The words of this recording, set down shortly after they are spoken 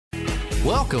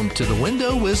Welcome to the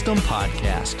Window Wisdom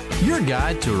Podcast, your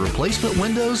guide to replacement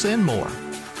windows and more.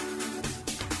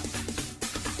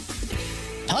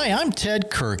 Hi, I'm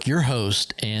Ted Kirk, your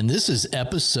host, and this is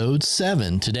episode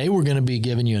 7. Today we're going to be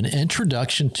giving you an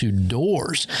introduction to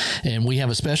doors, and we have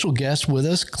a special guest with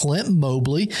us, Clint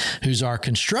Mobley, who's our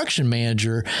construction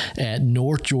manager at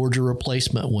North Georgia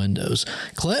Replacement Windows.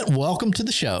 Clint, welcome to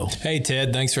the show. Hey,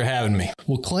 Ted, thanks for having me.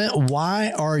 Well, Clint,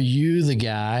 why are you the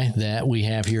guy that we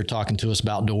have here talking to us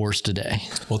about doors today?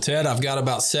 Well, Ted, I've got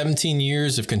about 17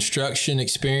 years of construction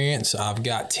experience. I've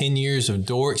got 10 years of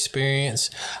door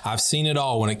experience. I've seen it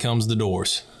all when it comes to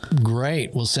doors.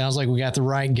 Great. Well, sounds like we got the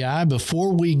right guy.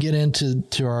 Before we get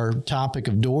into our topic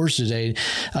of doors today,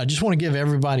 I just want to give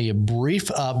everybody a brief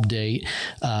update.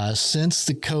 Since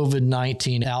the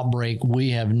COVID-19 outbreak, we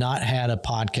have not had a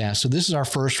podcast. So this is our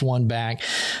first one back.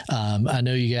 I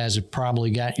know you guys have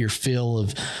probably got your fill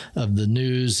of the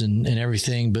news and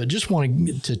everything, but just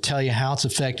wanted to tell you how it's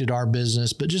affected our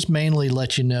business, but just mainly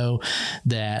let you know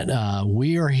that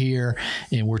we are here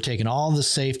and we're taking all the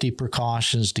safety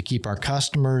precautions to keep our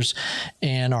customers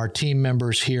and our team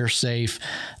members here safe.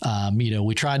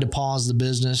 We tried to pause the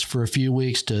business for a few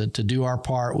weeks to do our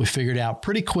part. We figured out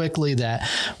pretty quickly that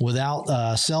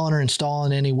without selling or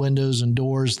installing any windows and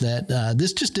doors, that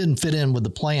this just didn't fit in with the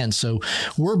plan. So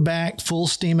we're back full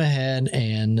steam ahead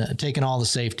and taking all the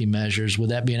safety measures. Would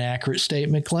that be an accurate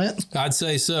statement, Clint? I'd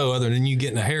say so, other than you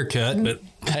getting a haircut, but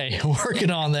hey, working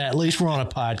on that. At least we're on a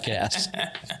podcast.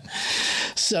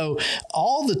 So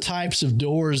all the types of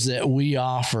doors that we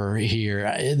offer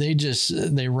here,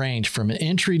 they range from an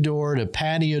entry door to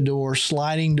patio door,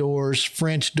 sliding doors,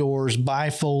 French doors,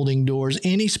 bifolding doors,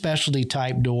 any specialty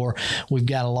type door. We've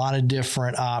got a lot of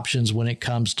different options when it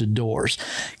comes to doors.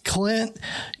 Clint,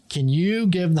 can you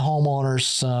give the homeowners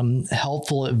some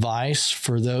helpful advice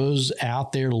for those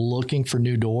out there looking for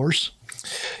new doors?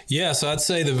 Yes, I'd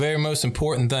say the very most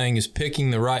important thing is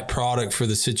picking the right product for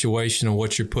the situation of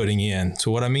what you're putting in. So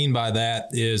what I mean by that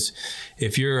is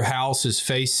if your house is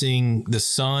facing the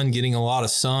sun, getting a lot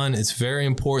of sun, it's very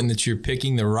important that you're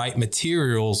picking the right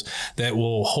materials that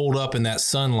will hold up in that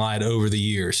sunlight over the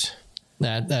years.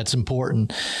 That's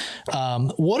important.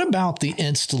 What about the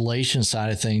installation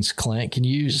side of things, Clint? Can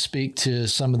you speak to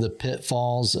some of the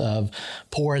pitfalls of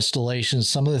poor installations,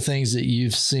 some of the things that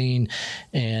you've seen,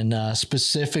 and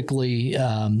specifically,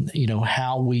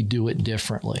 how we do it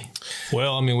differently?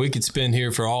 Well, I mean, we could spend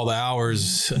here for all the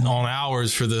hours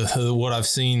for what I've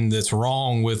seen that's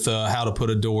wrong with how to put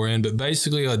a door in. But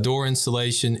basically, a door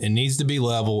installation, it needs to be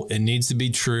level, it needs to be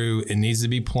true, it needs to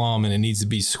be plumb, and it needs to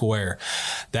be square.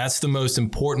 That's the most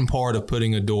important part of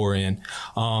putting a door in.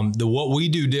 What we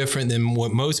do different than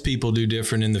what most people do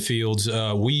different in the fields,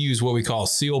 we use what we call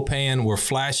seal pan. We're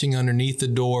flashing underneath the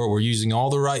door. We're using all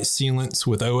the right sealants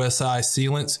with OSI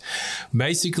sealants,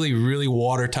 basically really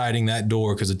watertighting that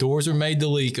door because the doors are made to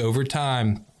leak over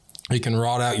time. It can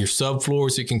rot out your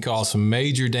subfloors. It can cause some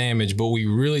major damage, but we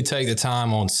really take the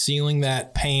time on sealing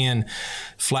that pan,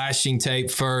 flashing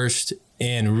tape first,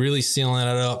 and really sealing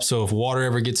it up so if water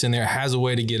ever gets in there, it has a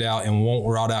way to get out and won't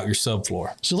rot out your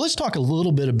subfloor. So let's talk a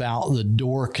little bit about the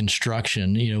door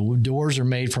construction. Doors are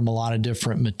made from a lot of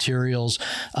different materials.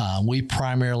 We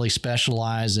primarily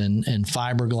specialize in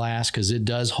fiberglass because it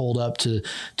does hold up to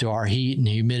our heat and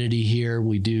humidity here.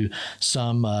 We do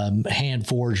some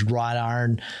hand-forged wrought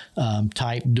iron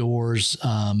type doors,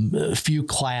 a few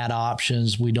clad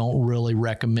options. We don't really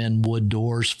recommend wood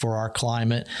doors for our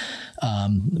climate.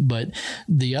 But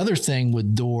the other thing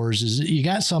with doors is you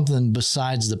got something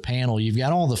besides the panel. You've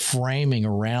got all the framing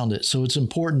around it. So it's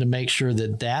important to make sure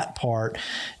that part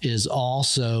is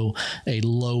also a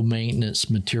low maintenance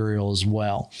material as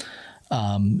well.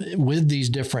 With these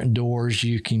different doors,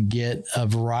 you can get a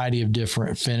variety of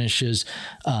different finishes.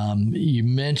 You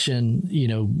mentioned,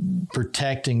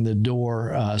 protecting the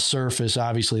door surface.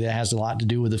 Obviously, that has a lot to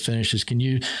do with the finishes. Can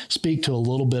you speak to a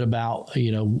little bit about,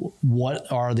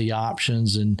 what are the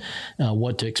options and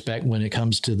what to expect when it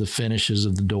comes to the finishes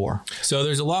of the door? So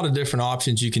there's a lot of different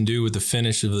options you can do with the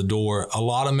finish of the door. A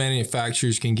lot of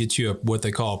manufacturers can get you what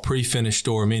they call a pre-finished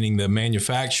door, meaning the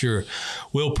manufacturer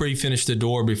will pre-finish the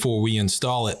door before we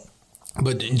install it.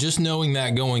 But just knowing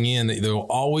that going in, there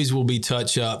always will be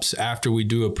touch-ups after we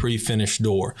do a pre-finished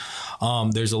door.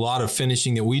 There's a lot of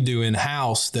finishing that we do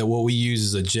in-house that what we use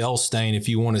is a gel stain. If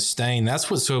you want to stain,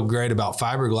 that's what's so great about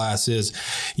fiberglass is,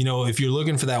 if you're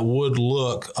looking for that wood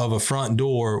look of a front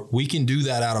door, we can do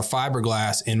that out of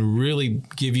fiberglass and really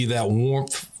give you that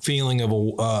warmth feeling of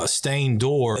a stained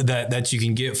door that you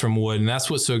can get from wood. And that's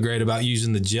what's so great about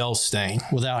using the gel stain.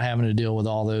 Without having to deal with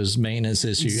all those maintenance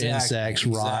issues, insects,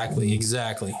 rot.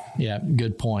 Exactly. Yeah,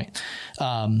 good point.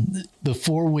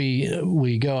 before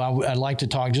we go, I'd like to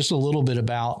talk just a little bit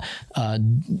about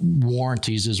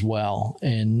warranties as well.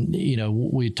 And,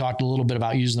 we talked a little bit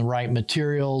about using the right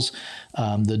materials,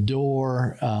 the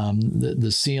door, the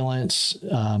sealants,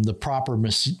 the proper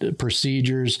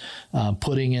procedures,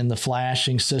 putting in the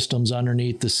flashing systems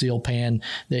underneath the seal pan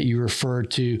that you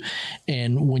referred to.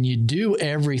 And when you do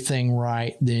everything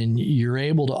right, then you're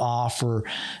able to offer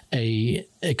a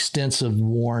extensive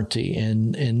warranty.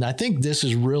 And I think this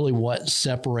is really what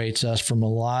separates us from a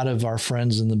lot of our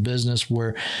friends in the business,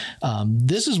 where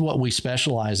this is what we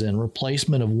specialize in,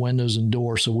 replacement of windows and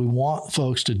doors. So we want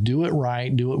folks to do it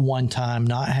right, do it one time,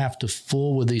 not have to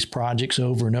fool with these projects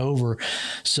over and over.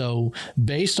 So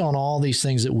based on all these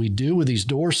things that we do with these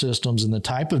door systems and the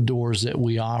type of doors that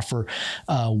we offer,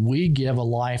 we give a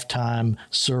lifetime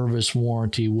service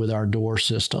warranty with our door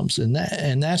systems. And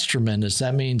that's tremendous.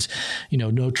 That means,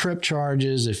 no trip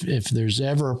charges. If there's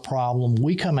ever a problem,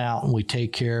 we come out and we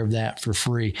take care of that for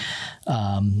free.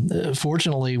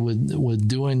 Fortunately, with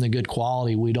doing the good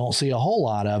quality, we don't see a whole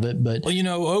lot of it. But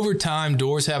over time,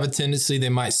 doors have a tendency, they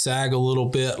might sag a little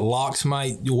bit. Locks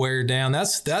might wear down.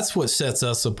 That's what sets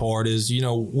us apart is,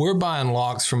 we're buying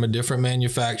locks from a different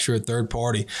manufacturer, third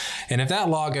party. And if that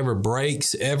lock ever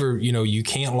breaks, you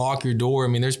can't lock your door. I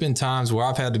mean, there's been times where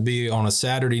I've had to be on a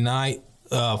Saturday night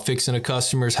fixing a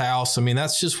customer's house. I mean,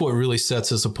 that's just what really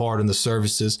sets us apart in the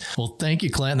services. Well, thank you,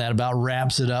 Clint. That about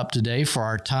wraps it up today for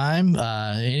our time.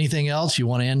 Anything else? You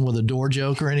want to end with a door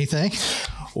joke or anything?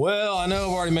 Well, I know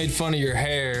I've already made fun of your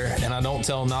hair, and I don't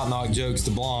tell knock-knock jokes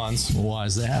to blondes. Why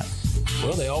is that?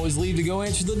 Well, they always leave to go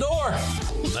answer the door.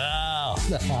 Oh.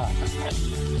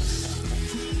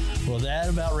 Well, that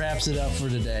about wraps it up for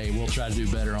today. We'll try to do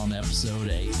better on episode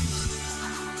 8.